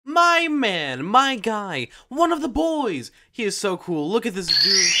my man, my guy, one of the boys. He is so cool. Look at this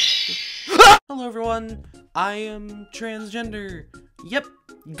dude. Hello everyone, I am transgender. Yep,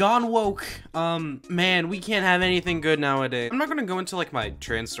 gone woke. Man, we can't have anything good nowadays. I'm not gonna go into like my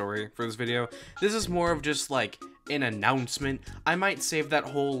trans story for this video. This is more of just like an announcement. I might save that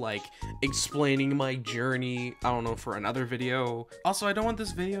whole like explaining my journey, I don't know, for another video. Also, I don't want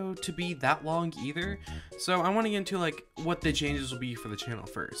this video to be that long either, so I want to get into like what the changes will be for the channel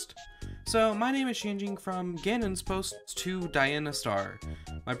first. So my name is changing from Ganon's post to Diana Sttar.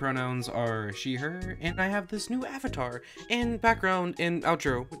 My pronouns are she, her, and I have this new avatar and background and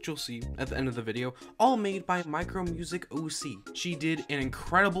outro, which you'll see at the end of the video, all made by MicroMusic OC. She did an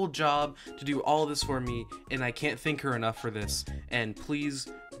incredible job to do all this for me, and I can't thank her enough for this, and please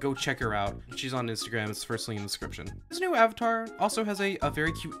go check her out. She's on Instagram, it's the first link in the description. This new avatar also has a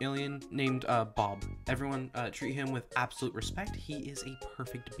very cute alien named Bob. Everyone treat him with absolute respect. He is a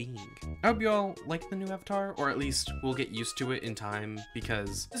perfect being. I hope you all like the new avatar, or at least we'll get used to it in time,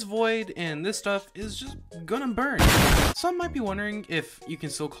 because this void and this stuff is just gonna burn. Some might be wondering if you can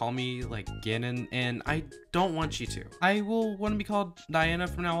still call me like Ganon, and I don't want you to. I will want to be called Diana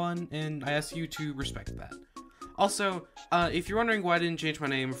from now on, and I ask you to respect that. Also, if you're wondering why I didn't change my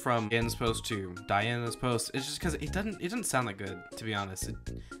name from Ganon's post to Diana's post, it's just because it doesn't sound that good, to be honest.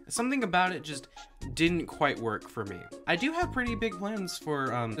 Something about it just didn't quite work for me. I do have pretty big plans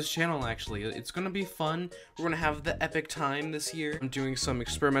for this channel, actually. It's gonna be fun. We're gonna have the epic time this year. I'm doing some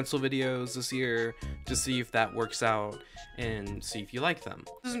experimental videos this year to see if that works out and see if you like them.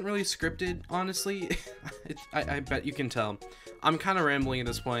 This isn't really scripted, honestly. I bet you can tell. I'm kind of rambling at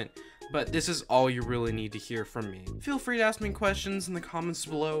this point, but this is all you really need to hear from me. Feel free to ask me questions in the comments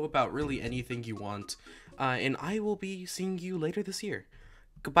below about really anything you want, and I will be seeing you later this year.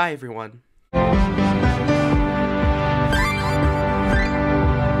 Goodbye, everyone.